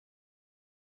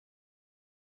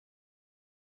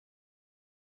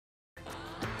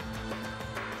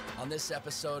this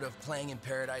episode of Playing in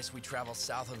Paradise, we travel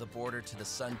south of the border to the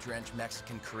sun-drenched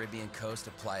Mexican Caribbean coast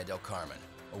of Playa del Carmen,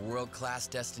 a world-class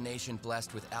destination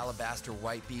blessed with alabaster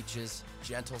white beaches,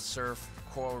 gentle surf,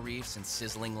 coral reefs, and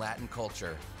sizzling Latin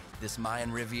culture. This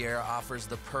Mayan Riviera offers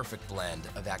the perfect blend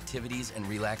of activities and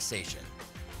relaxation.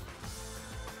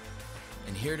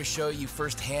 And here to show you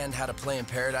firsthand how to play in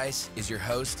paradise is your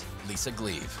host, Lisa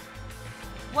Gleave.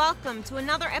 Welcome to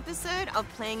another episode of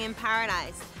Playing in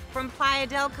Paradise from Playa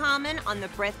del Carmen on the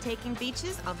breathtaking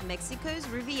beaches of Mexico's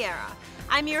Riviera.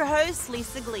 I'm your host,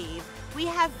 Lisa Gleave. We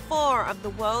have 4 of the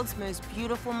world's most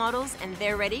beautiful models, and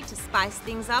they're ready to spice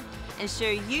things up and show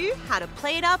you how to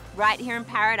play it up right here in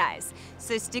Paradise.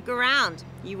 So stick around,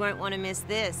 you won't want to miss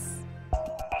this.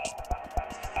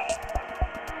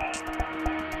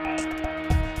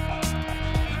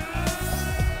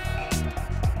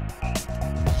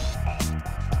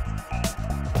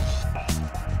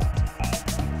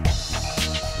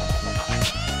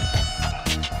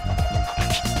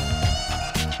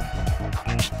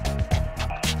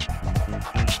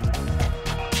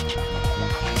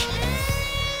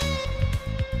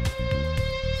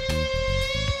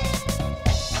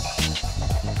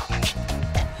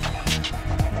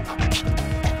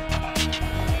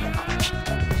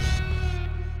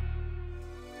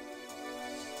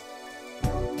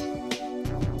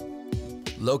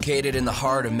 Located in the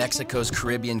heart of Mexico's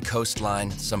Caribbean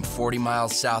coastline, some 40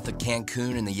 miles south of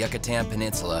Cancun in the Yucatan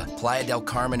Peninsula, Playa del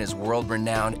Carmen is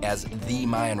world-renowned as the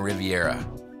Mayan Riviera.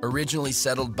 Originally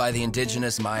settled by the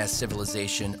indigenous Maya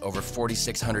civilization over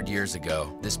 4,600 years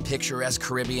ago, this picturesque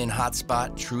Caribbean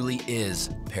hotspot truly is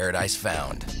paradise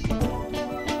found.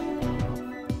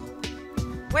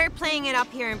 We're playing it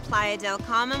up here in Playa del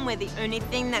Carmen, where the only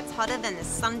thing that's hotter than the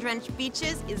sun-drenched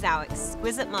beaches is our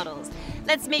exquisite models.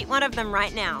 Let's meet one of them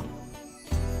right now.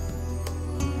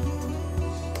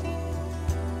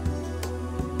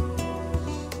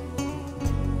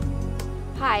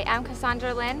 Hi, I'm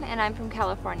Cassandra Lynn, and I'm from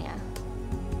California.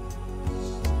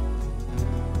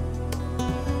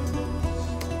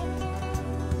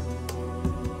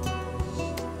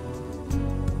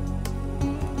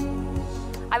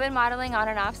 I've been modeling on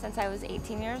and off since I was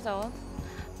 18 years old.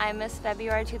 I'm Miss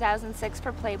February 2006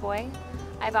 for Playboy.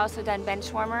 I've also done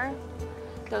bench warmer.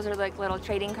 Those are like little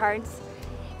trading cards.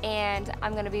 And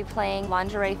I'm going to be playing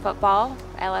lingerie football.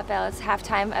 LFL is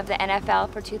halftime of the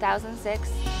NFL for 2006.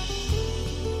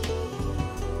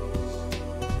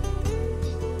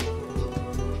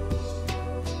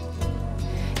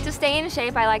 To stay in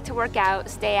shape, I like to work out,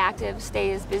 stay active,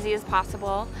 stay as busy as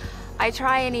possible. I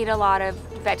try and eat a lot of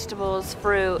vegetables,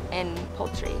 fruit, and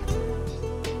poultry.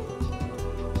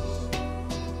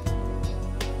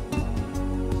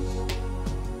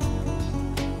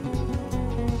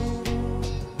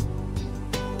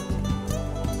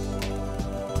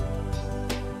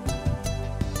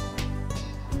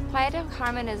 Playa del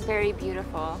Carmen is very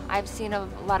beautiful. I've seen a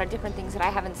lot of different things that I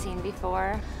haven't seen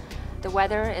before. The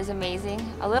weather is amazing,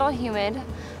 a little humid,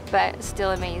 but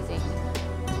still amazing.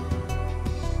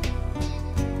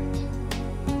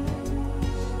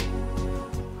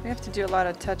 We have to do a lot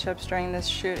of touch-ups during this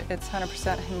shoot. It's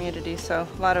 100% humidity, so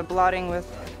a lot of blotting with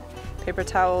paper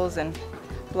towels and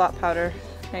blot powder.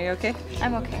 Are you okay?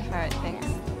 I'm okay. All right, thanks.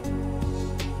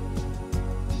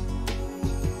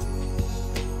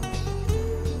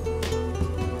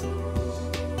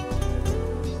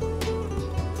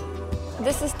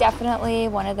 This is definitely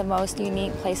one of the most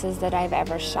unique places that I've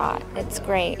ever shot. It's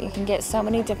great. You can get so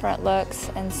many different looks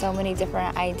and so many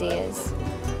different ideas.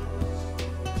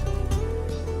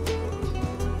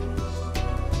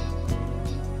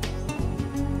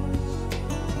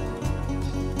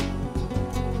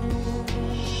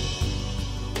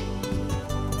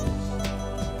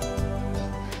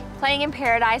 Playing in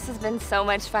Paradise has been so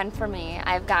much fun for me.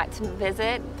 I've got to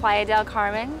visit Playa del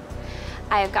Carmen.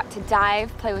 I've got to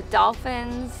dive, play with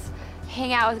dolphins,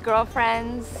 hang out with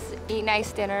girlfriends, eat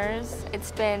nice dinners.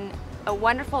 It's been a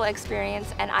wonderful experience,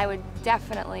 and I would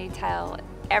definitely tell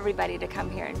everybody to come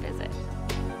here and visit.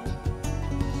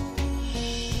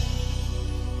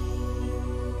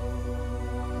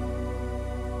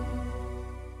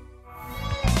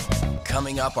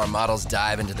 Coming up, our models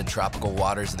dive into the tropical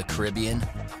waters of the Caribbean,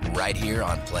 right here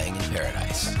on Playing in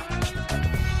Paradise.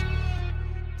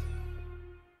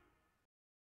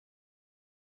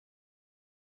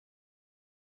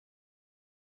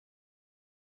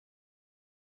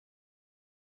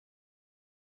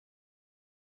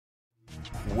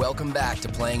 Welcome back to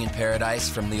Playing in Paradise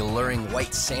from the alluring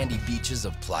white sandy beaches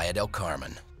of Playa del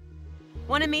Carmen.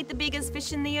 Want to meet the biggest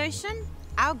fish in the ocean?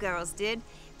 Our girls did.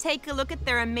 Take a look at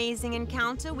their amazing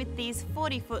encounter with these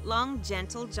 40-foot-long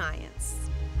gentle giants.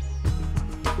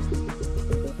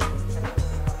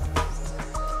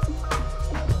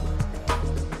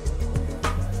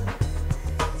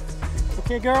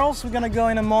 Okay, girls, we're gonna go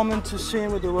in a moment to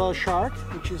swim with the whale shark,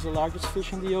 which is the largest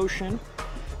fish in the ocean.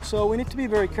 So we need to be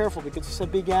very careful because it's a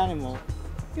big animal.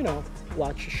 You know,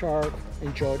 watch the shark,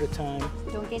 enjoy the time.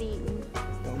 Don't get eaten.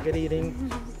 Don't get eating.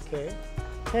 Okay.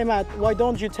 Hey Matt, why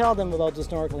don't you tell them about the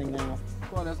snorkeling now?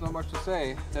 Well, there's not much to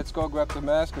say. Let's go grab the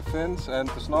mask, the fins, and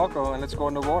the snorkel, and let's go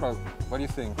in the water. What do you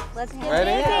think? Let's get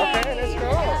Ready? busy. Okay, let's go.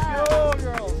 Let's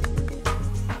go, girls.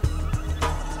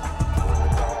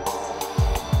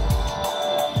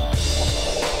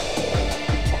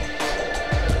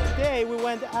 Today we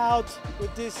went out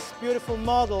with these beautiful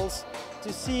models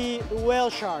to see the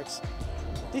whale sharks.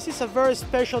 This is a very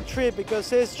special trip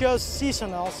because it's just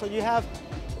seasonal, so you have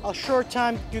a short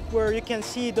time where you can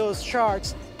see those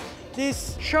sharks.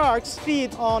 These sharks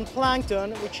feed on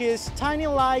plankton, which is tiny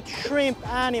like shrimp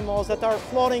animals that are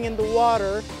floating in the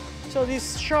water. So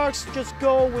these sharks just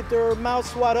go with their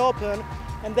mouths wide open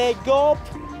and they gulp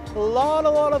a lot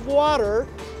of water,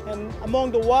 and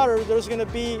among the water there's gonna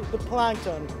be the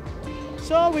plankton.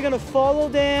 So we're gonna follow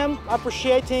them,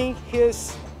 appreciating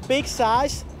his big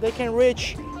size. They can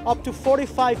reach up to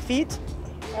 45 feet.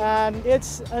 And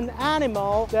it's an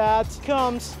animal that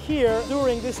comes here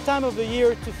during this time of the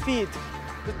year to feed.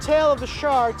 The tail of the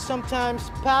shark sometimes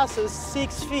passes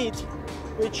 6 feet,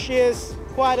 which is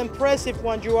quite impressive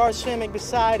when you are swimming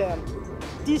beside them.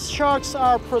 These sharks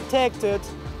are protected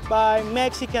by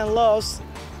Mexican laws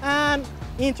and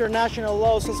international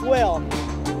laws as well.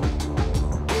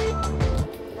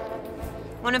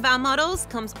 One of our models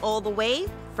comes all the way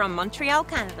from Montreal,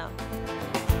 Canada.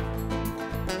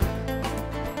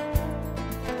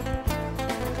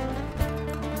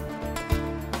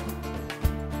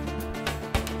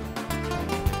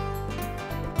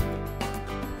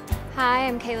 Hi,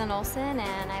 I'm Kaylin Olson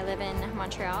and I live in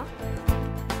Montreal.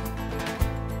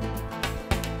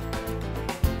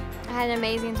 I had an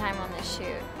amazing time on this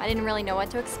shoot. I didn't really know what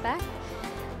to expect,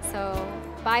 so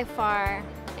by far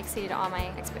exceeded all my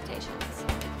expectations.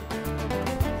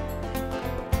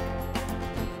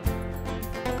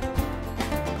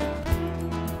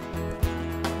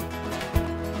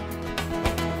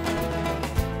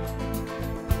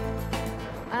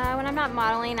 When I'm not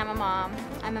modeling, I'm a mom.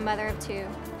 I'm a mother of 2.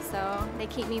 So they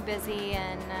keep me busy,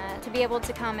 and to be able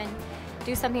to come and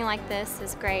do something like this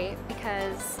is great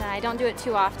because I don't do it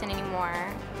too often anymore.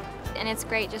 And it's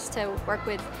great just to work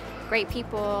with great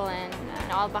people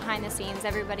and all behind the scenes.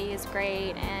 Everybody is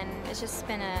great, and it's just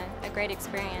been a great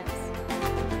experience.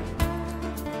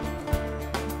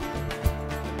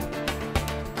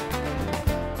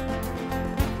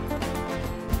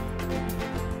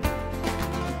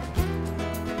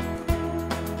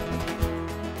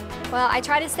 Well, I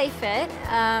try to stay fit,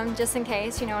 just in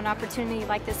case, you know, an opportunity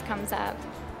like this comes up.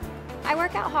 I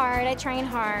work out hard, I train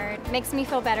hard. It makes me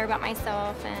feel better about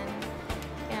myself, and,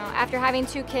 you know, after having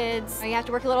 2 kids, you have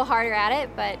to work a little harder at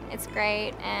it, but it's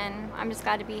great, and I'm just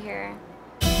glad to be here.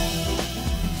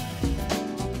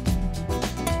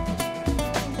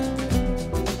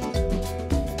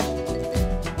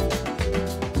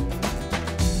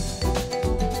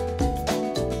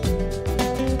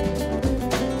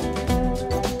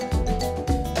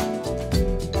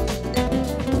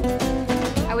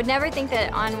 I would never think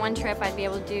that on one trip I'd be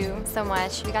able to do so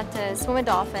much. We got to swim with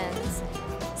dolphins,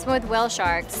 swim with whale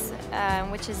sharks,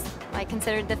 which is like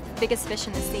considered the biggest fish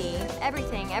in the sea.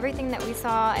 Everything that we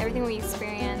saw, everything we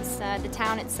experienced, the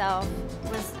town itself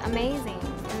was amazing.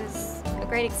 It was a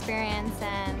great experience,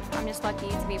 and I'm just lucky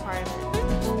to be a part of it.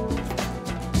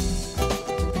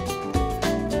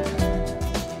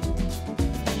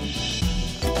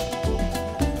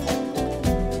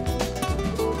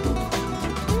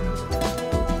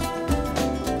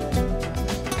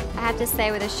 I have to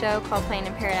say, with a show called Playing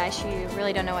in Paradise, you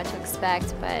really don't know what to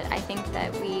expect, but I think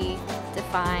that we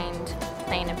defined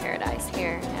Playing in Paradise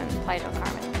here in Playa del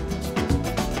Carmen.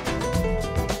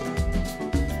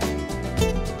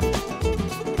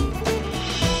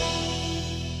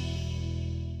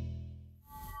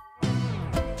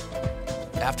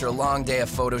 After a long day of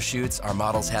photo shoots, our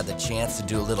models had the chance to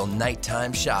do a little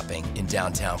nighttime shopping in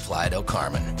downtown Playa del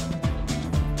Carmen.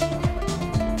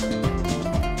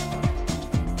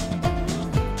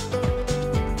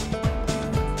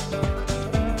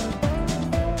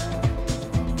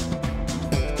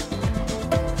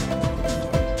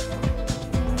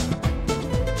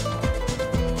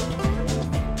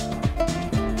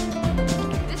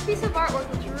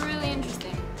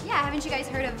 Haven't you guys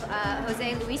heard of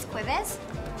Jose Luis Cuevas?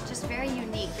 Just very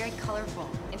unique, very colorful.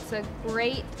 It's a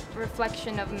great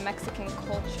reflection of Mexican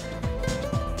culture.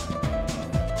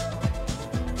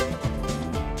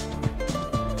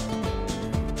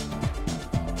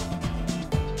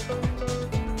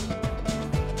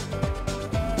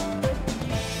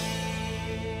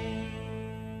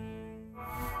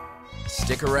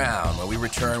 Stick around. When we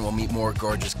return, we'll meet more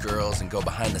gorgeous girls and go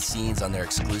behind the scenes on their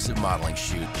exclusive modeling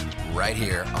shoot right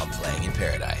here on Playing in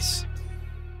Paradise.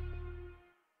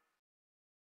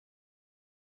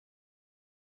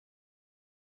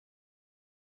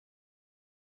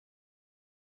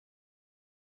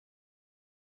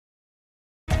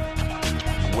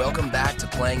 Welcome back to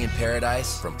Playing in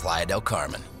Paradise from Playa del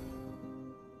Carmen.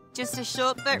 Just a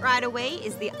short boat ride away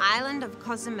is the island of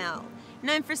Cozumel,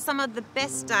 known for some of the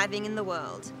best diving in the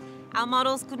world. Our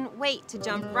models couldn't wait to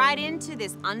jump right into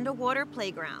this underwater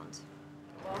playground.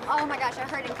 Oh my gosh, I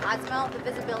heard in Cozumel the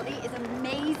visibility is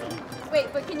amazing. Wait,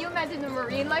 but can you imagine the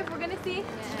marine life we're gonna see?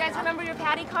 Yeah. You guys remember your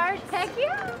patty cards? Heck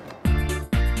yeah!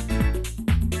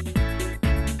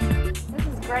 This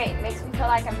is great. Makes me feel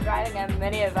like I'm driving a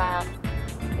minivan.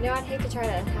 You know, I'd hate to try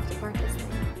to have to park this thing.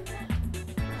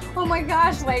 Oh my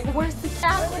gosh, like, where's the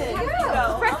captain?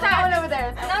 Press that one over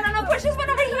there. No, push this one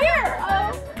over here.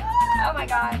 Oh my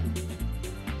God.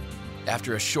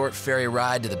 After a short ferry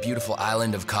ride to the beautiful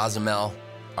island of Cozumel,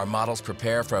 our models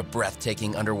prepare for a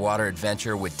breathtaking underwater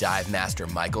adventure with dive master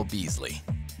Michael Beasley.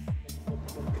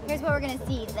 Here's what we're gonna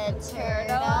see: the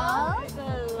turtle,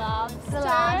 the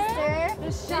lobster, the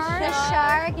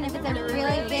shark, and if it's a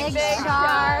really big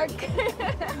shark.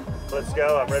 Let's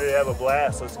go. I'm ready to have a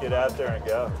blast. Let's get out there and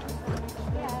go.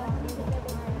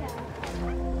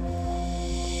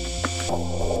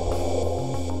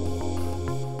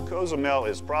 Cozumel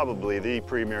is probably the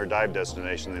premier dive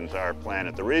destination in the entire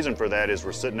planet. The reason for that is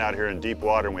we're sitting out here in deep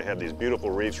water and we have these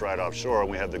beautiful reefs right offshore, and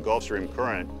we have the Gulf Stream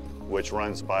current which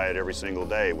runs by it every single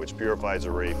day, which purifies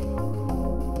the reef.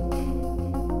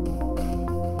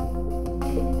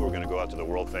 We're going to go out to the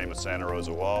world-famous Santa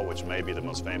Rosa Wall, which may be the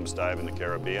most famous dive in the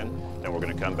Caribbean. Then we're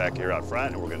going to come back here out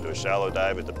front and we're going to do a shallow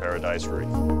dive at the Paradise Reef.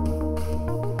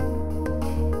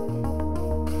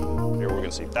 Here we're going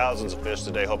to see thousands of fish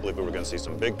today. Hopefully we're going to see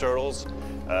some big turtles.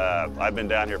 I've been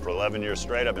down here for 11 years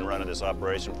straight. I've been running this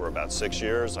operation for about 6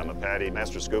 years. I'm a PADI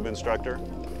master scuba instructor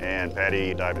and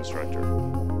PADI dive instructor.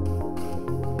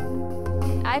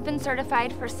 I've been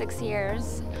certified for 6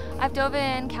 years. I've dove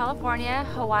in California,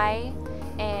 Hawaii,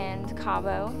 and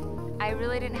Cabo. I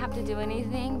really didn't have to do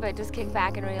anything but just kick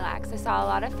back and relax. I saw a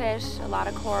lot of fish, a lot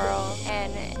of coral,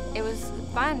 and it was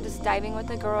fun just diving with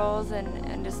the girls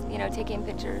and just, you know, taking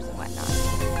pictures and whatnot.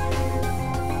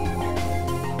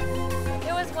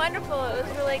 It was wonderful. It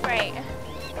was really great.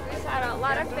 We saw a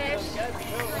lot of fish,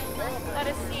 a lot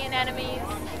of sea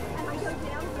anemones.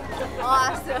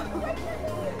 Awesome.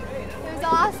 It was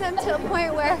awesome to a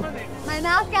point where my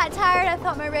mouth got tired. I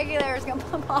thought my regulator was gonna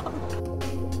pop off.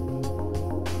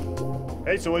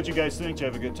 Hey, so what'd you guys think? Did you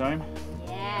have a good time?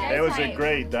 Yeah. It was a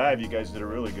great dive. You guys did a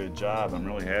really good job. I'm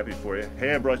really happy for you.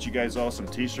 Hey, I brought you guys all some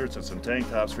t-shirts and some tank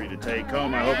tops for you to take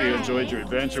home. I hope you enjoyed your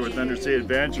adventure with Undersea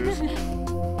Adventures.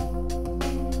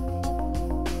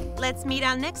 Let's meet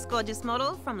our next gorgeous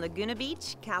model from Laguna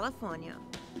Beach, California.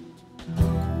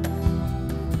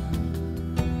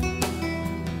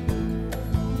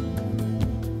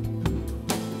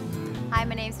 Hi,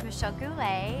 my name is Michelle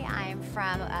Goulet. I'm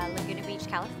from Laguna Beach,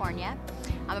 California.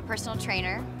 I'm a personal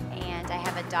trainer, and I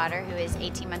have a daughter who is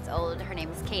 18 months old. Her name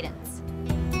is Cadence.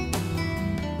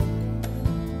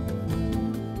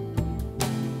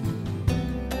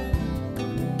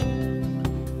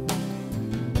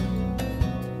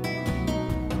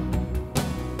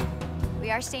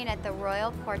 We are staying at the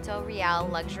Royal Puerto Real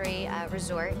Luxury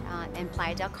Resort in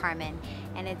Playa del Carmen,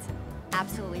 and it's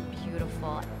absolutely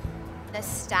beautiful. The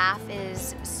staff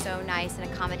is so nice and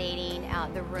accommodating.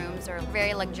 The rooms are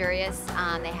very luxurious.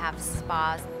 They have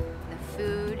spas. The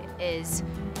food is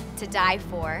to die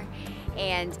for,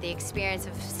 and the experience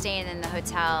of staying in the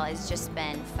hotel has just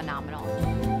been phenomenal.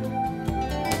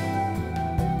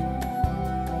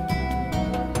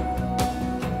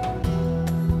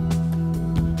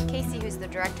 Casey, who's the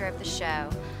director of the show,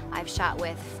 I've shot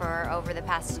with for over the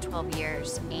past 12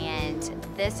 years, and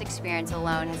this experience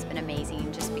alone has been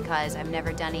amazing just because I've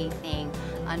never done anything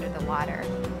under the water.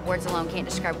 Words alone can't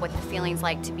describe what the feeling's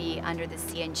like to be under the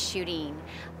sea and shooting,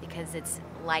 because it's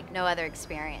like no other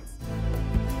experience.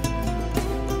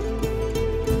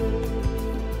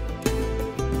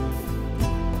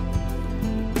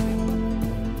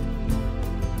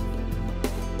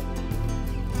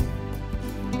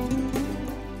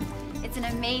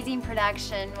 Amazing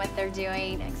production, what they're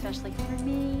doing, especially for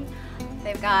me.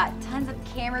 They've got tons of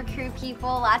camera crew people,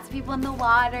 lots of people in the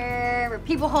water,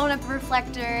 people holding up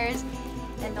reflectors,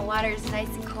 and the water is nice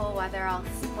and cool while they're all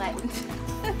sweating.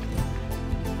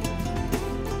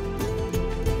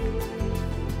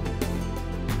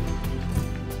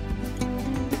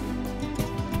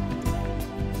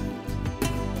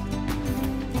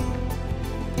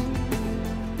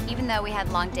 though we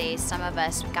had long days, some of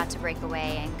us got to break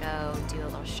away and go do a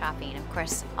little shopping. Of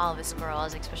course, all of us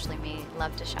girls, especially me,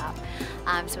 love to shop.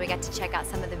 So we got to check out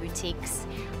some of the boutiques,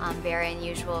 very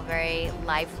unusual, very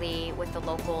lively with the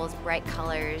locals, bright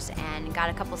colors, and got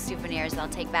a couple souvenirs that I'll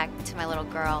take back to my little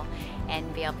girl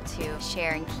and be able to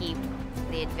share and keep.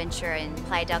 The adventure in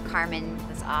Playa del Carmen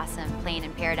was awesome, playing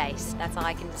in paradise. That's all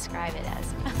I can describe it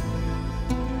as.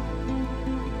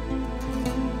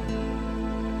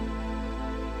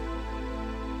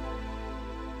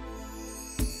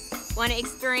 Want to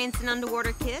experience an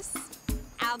underwater kiss?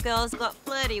 Our girls got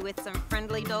flirty with some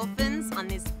friendly dolphins on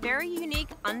this very unique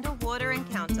underwater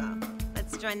encounter.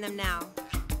 Let's join them now.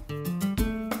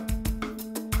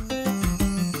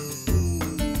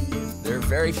 There are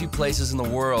very few places in the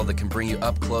world that can bring you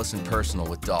up close and personal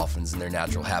with dolphins in their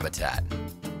natural habitat.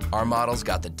 Our models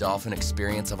got the dolphin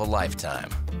experience of a lifetime.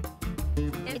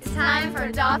 It's time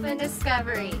for dolphin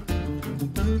discovery.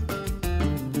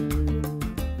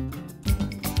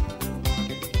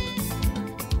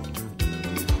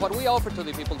 What we offer to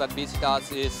the people that visit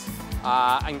us is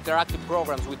interactive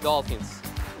programs with dolphins.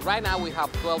 Right now we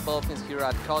have 12 dolphins here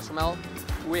at Cozumel.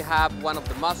 We have one of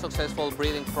the most successful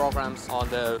breeding programs on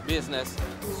the business.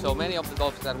 So many of the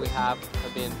dolphins that we have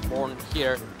been born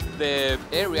here. The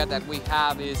area that we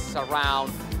have is around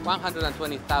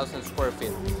 120,000 square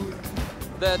feet.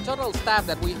 The total staff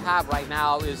that we have right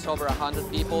now is over 100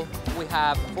 people. We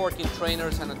have 14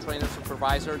 trainers and a trainer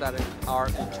supervisor that are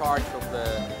in charge of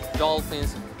the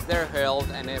dolphins, their health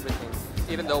and everything.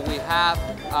 Even though we have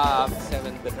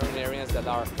 7 veterinarians that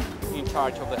are in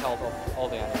charge of the health of all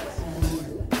the animals.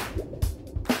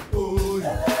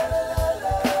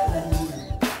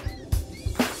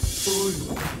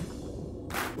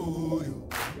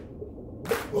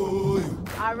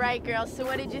 All right, girls, so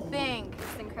what did you think?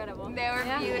 It's incredible. They were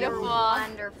beautiful. They were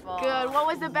wonderful. Good. What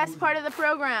was the best part of the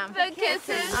program? The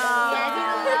kisses.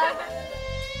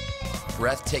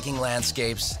 Breathtaking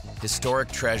landscapes,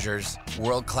 historic treasures,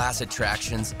 world-class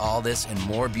attractions, all this and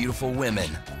more beautiful women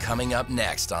coming up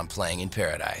next on Playing in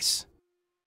Paradise.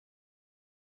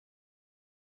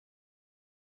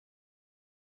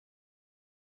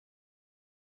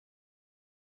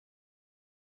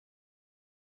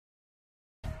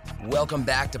 Welcome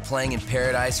back to Playing in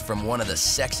Paradise from one of the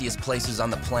sexiest places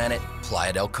on the planet,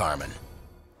 Playa del Carmen.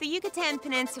 The Yucatan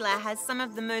Peninsula has some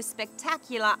of the most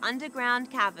spectacular underground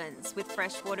caverns with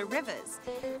freshwater rivers.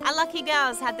 Our lucky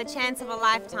girls had the chance of a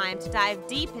lifetime to dive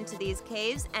deep into these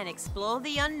caves and explore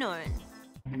the unknown.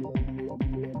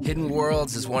 Hidden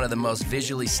Worlds is one of the most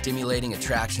visually stimulating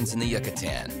attractions in the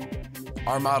Yucatan.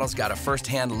 Our models got a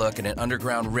first-hand look at an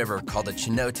underground river called the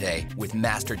Chinote with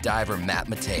master diver Matt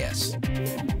Mateus.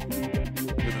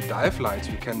 With the dive lights,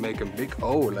 we can make a big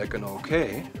O like an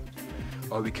OK,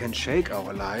 or we can shake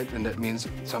our light, and that means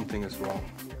something is wrong.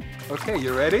 Okay,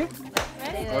 you ready?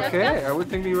 Ready. Okay, I would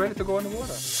think we're ready to go in the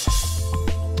water.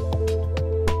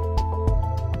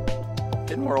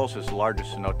 Hidden Worlds is the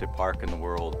largest cenote park in the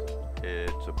world.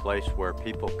 It's a place where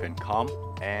people can come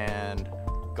and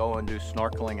go and do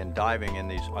snorkeling and diving in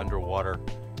these underwater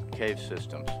cave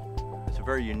systems. It's a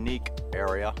very unique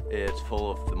area. It's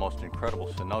full of the most incredible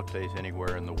cenotes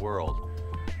anywhere in the world.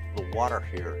 The water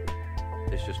here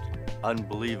is just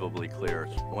unbelievably clear.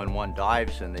 When one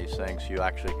dives in these things, you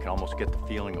actually can almost get the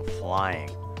feeling of flying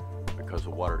because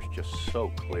the water is just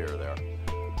so clear there.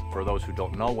 For those who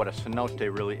don't know what a cenote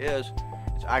really is,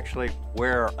 it's actually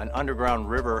where an underground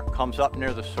river comes up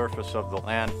near the surface of the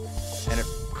land and it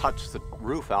cuts the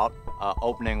roof out,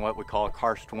 opening what we call a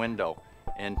karst window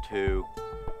into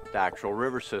the actual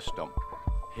river system.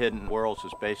 Hidden Worlds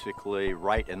is basically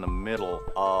right in the middle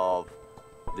of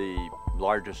the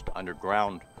largest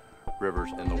underground rivers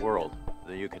in the world.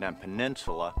 The Yucatan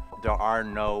Peninsula, there are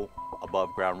no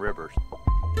above-ground rivers.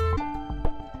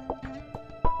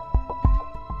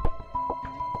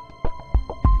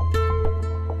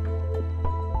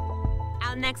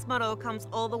 Our next model comes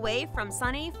all the way from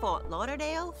sunny Fort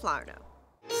Lauderdale, Florida.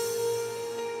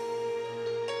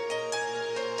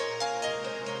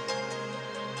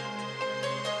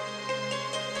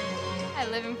 I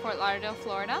live in Fort Lauderdale,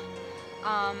 Florida.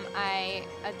 I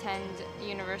attend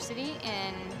university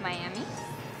in Miami.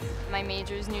 My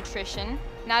major is nutrition.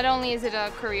 Not only is it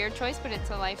a career choice, but it's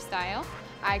a lifestyle.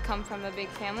 I come from a big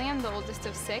family. I'm the oldest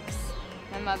of 6.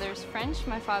 My mother's French,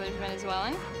 my father's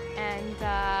Venezuelan, and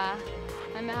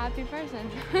I'm a happy person.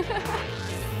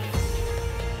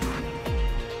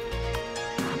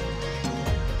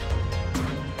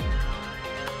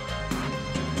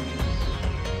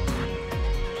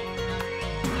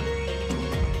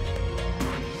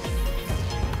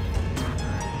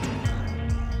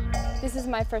 This is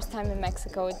my first time in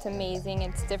Mexico. It's amazing,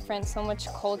 it's different, so much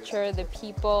culture, the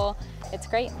people, it's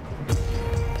great.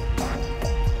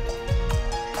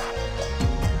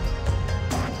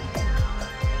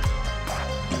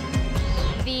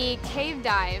 The cave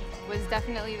dive was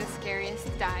definitely the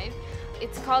scariest dive.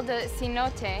 It's called a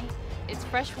cenote. It's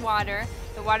fresh water.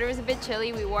 The water was a bit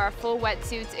chilly. We wore our full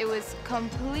wetsuits. It was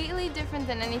completely different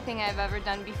than anything I've ever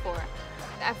done before.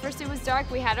 At first it was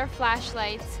dark. We had our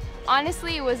flashlights.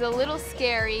 Honestly, it was a little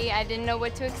scary. I didn't know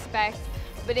what to expect,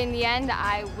 but in the end,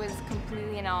 I was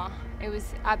completely in awe. It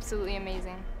was absolutely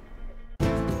amazing.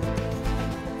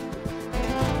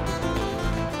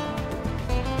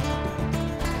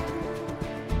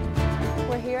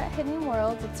 We're here at Hidden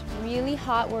Worlds. It's really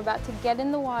hot. We're about to get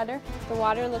in the water. The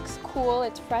water looks cool.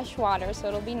 It's fresh water, so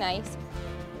it'll be nice.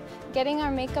 Getting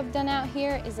our makeup done out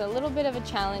here is a little bit of a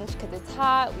challenge because it's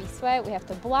hot, we sweat, we have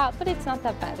to blot, but it's not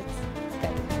that bad. It's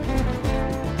good.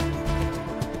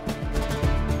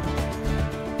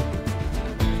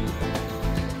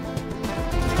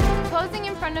 Posing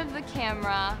in front of the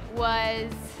camera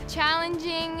was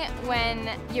challenging when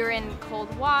you're in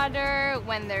cold water,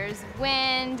 when there's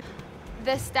wind.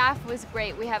 The staff was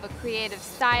great. We have a creative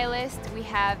stylist, we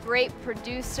have great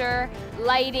producer,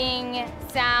 lighting,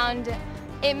 sound.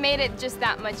 It made it just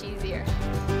that much easier.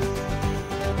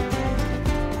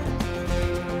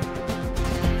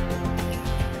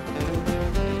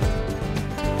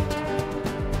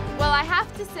 Well, I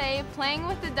have to say, playing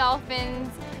with the dolphins,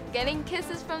 getting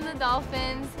kisses from the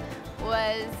dolphins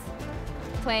was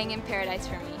playing in paradise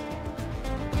for me.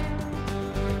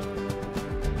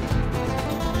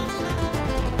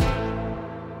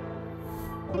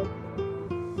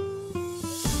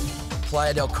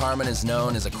 Playa del Carmen is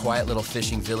known as a quiet little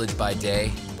fishing village by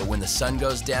day, but when the sun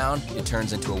goes down, it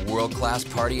turns into a world-class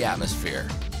party atmosphere,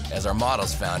 as our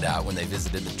models found out when they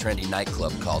visited the trendy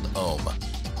nightclub called Om.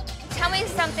 Tell me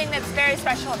something that's very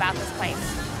special about this place.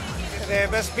 The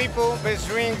best people, best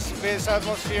drinks, best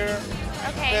atmosphere,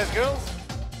 best girls.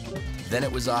 Then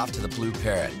it was off to the Blue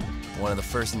Parrot, one of the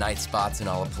first night spots in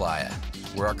all of Playa,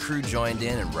 where our crew joined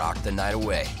in and rocked the night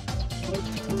away.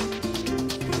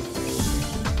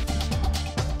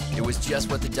 It was just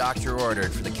what the doctor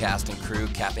ordered for the cast and crew,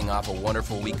 capping off a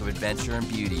wonderful week of adventure and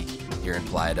beauty here in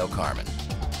Playa del Carmen.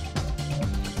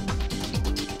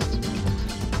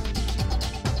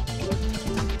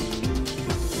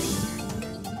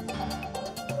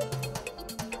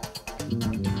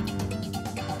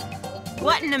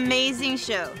 What an amazing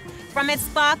show. From its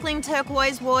sparkling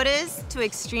turquoise waters to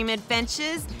extreme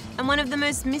adventures and one of the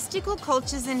most mystical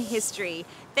cultures in history,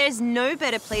 there's no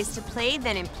better place to play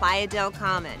than in Playa del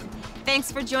Carmen.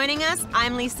 Thanks for joining us.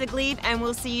 I'm Lisa Glebe, and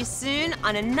we'll see you soon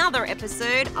on another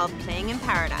episode of Playing in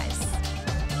Paradise.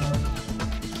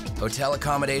 Hotel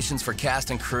accommodations for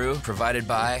cast and crew provided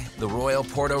by the Royal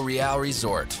Puerto Real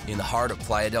Resort in the heart of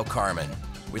Playa del Carmen.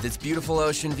 With its beautiful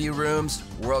ocean view rooms,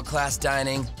 world-class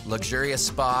dining, luxurious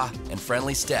spa, and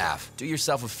friendly staff, do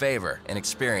yourself a favor and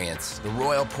experience the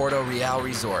Royal Puerto Real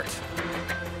Resort.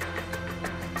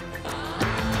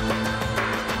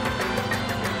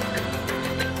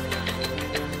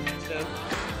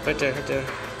 Right there, right there.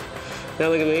 Now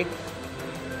look at me.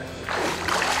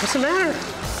 What's the matter? It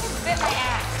bit my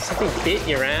ass. Something bit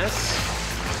your ass?